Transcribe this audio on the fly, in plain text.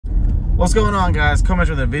What's going on, guys? Coming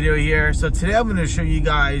with a video here. So today I'm going to show you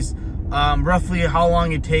guys roughly how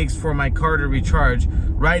long it takes for my car to recharge.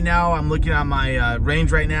 Right now I'm looking at my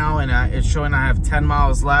range right now, and it's showing I have 10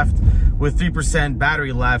 miles left with 3%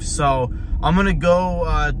 battery left. So I'm going to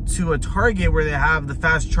go to a Target where they have the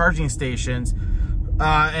fast charging stations,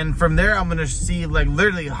 and from there I'm going to see like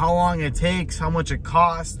literally how long it takes, how much it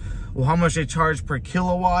costs, well, how much they charge per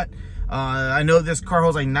kilowatt. I know this car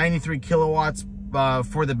holds like 93 kilowatts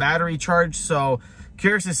for the battery charge, so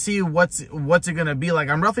curious to see what's it gonna be like.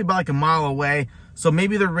 I'm roughly about like a mile away, so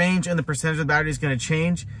maybe the range and the percentage of the battery is gonna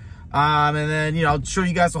change, and then I'll show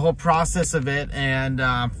you guys the whole process of it, and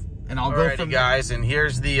I'll go from guys. And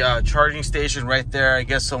here's the charging station right there. I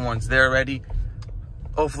guess someone's there already.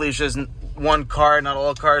 Hopefully it's just one car, not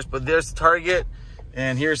all cars, but there's the Target,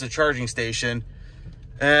 and here's the charging station,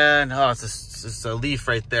 and oh, it's just a leaf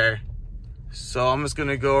right there. So I'm just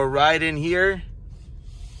gonna go right in here.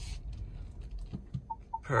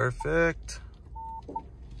 Perfect.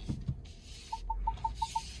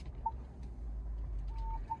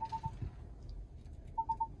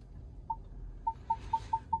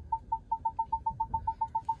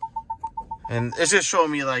 And it's just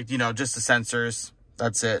showing me like, just the sensors.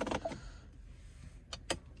 That's it.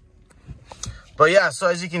 But yeah, so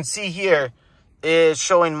as you can see here, it's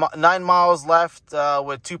showing 9 miles left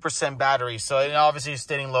with 2% battery. So obviously it's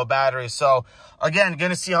stating low battery. So again,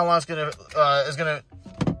 gonna see how long it's gonna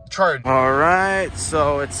charge. All right,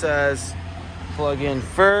 so it says plug in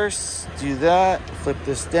first, do that, flip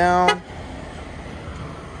this down.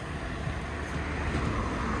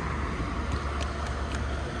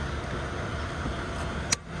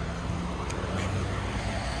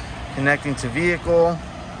 Connecting to vehicle.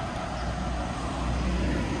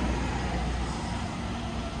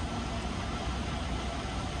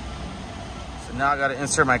 So now I gotta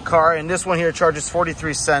insert my car, and this one here charges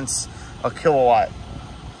 43 cents a kilowatt.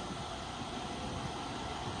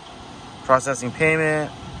 Processing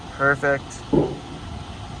payment, perfect.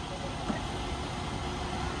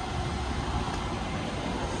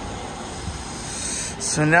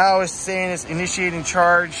 So now it's saying it's initiating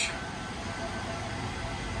charge.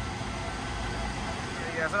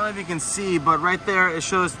 Okay, guys, I don't know if you can see, but right there it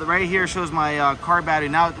shows, right here shows my car battery.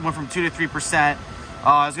 Now it went from 2 to 3%.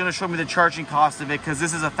 It's gonna show me the charging cost of it because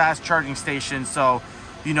this is a fast charging station. So,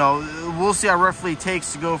 we'll see how roughly it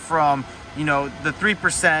takes to go from, the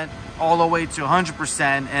 3% all the way to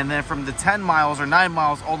 100%, and then from the 10 miles or 9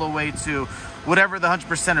 miles all the way to whatever the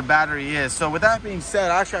 100% of battery is. So with that being said,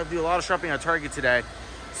 I actually have to do a lot of shopping at Target today,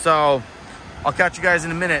 so I'll catch you guys in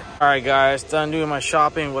a minute. All right, guys, done doing my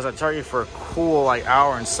shopping. Was at Target for a cool like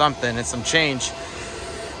hour and something and some change,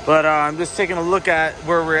 but I'm just taking a look at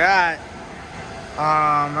where we're at.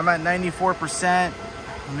 I'm at 94%.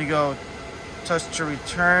 Let me go touch to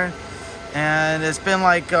return. And it's been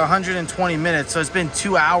like 120 minutes, so it's been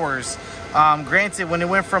 2 hours. Granted, when it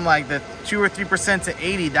went from like the 2 or 3% to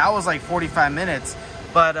 80, that was like 45 minutes.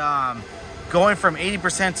 But going from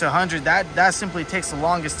 80% to 100, that simply takes the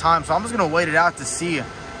longest time. So I'm just gonna wait it out to see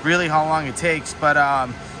really how long it takes. But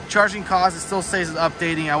charging cost, it still says it's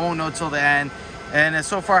updating. I won't know till the end. And it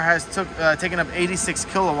so far has taken up 86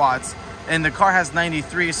 kilowatts, and the car has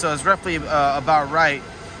 93, so it's roughly about right.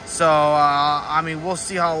 So, I mean, we'll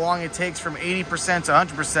see how long it takes from 80% to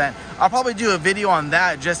 100%. I'll probably do a video on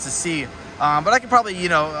that just to see. But I can probably,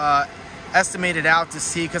 estimate it out to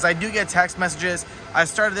see, because I do get text messages. I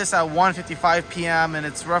started this at 1:55 p.m. and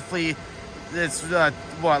it's roughly,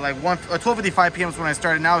 what, like 12:55 p.m. is when I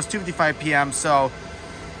started. Now it's 2:55 p.m. So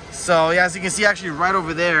yeah, as you can see, actually right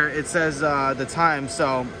over there, it says the time.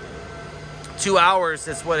 So 2 hours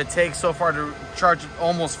is what it takes so far to charge it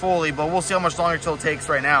almost fully, but we'll see how much longer till it takes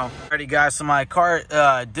right now. Alrighty, guys, so my car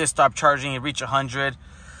did stop charging. It reached 100%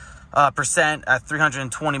 at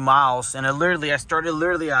 320 miles, and I started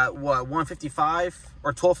literally at what, 1:55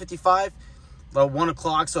 or 12:55, about 1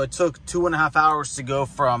 o'clock. So it took 2.5 hours to go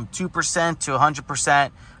from 2% to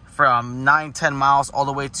 100%, from 9-10 miles all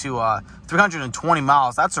the way to 320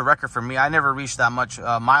 miles. That's a record for me. I never reached that much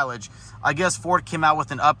mileage. I guess Ford came out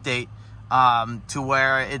with an update to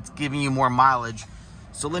where it's giving you more mileage.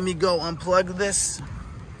 So let me go unplug this.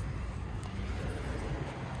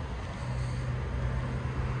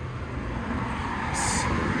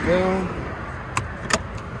 Go.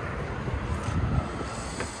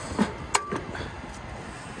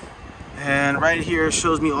 And right here it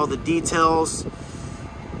shows me all the details.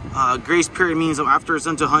 Grace period means after it's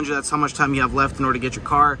done to 100, that's how much time you have left in order to get your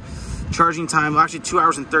car. Charging time, actually 2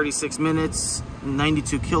 hours and 36 minutes,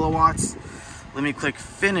 92 kilowatts. Let me click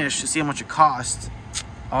finish to see how much it costs.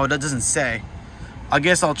 Oh, that doesn't say. I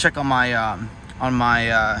guess I'll check on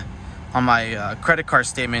my credit card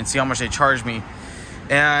statement, see how much they charged me.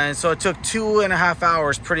 And so it took 2.5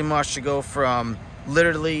 hours pretty much to go from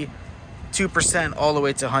literally 2% all the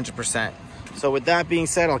way to 100%. So with that being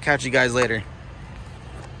said, I'll catch you guys later.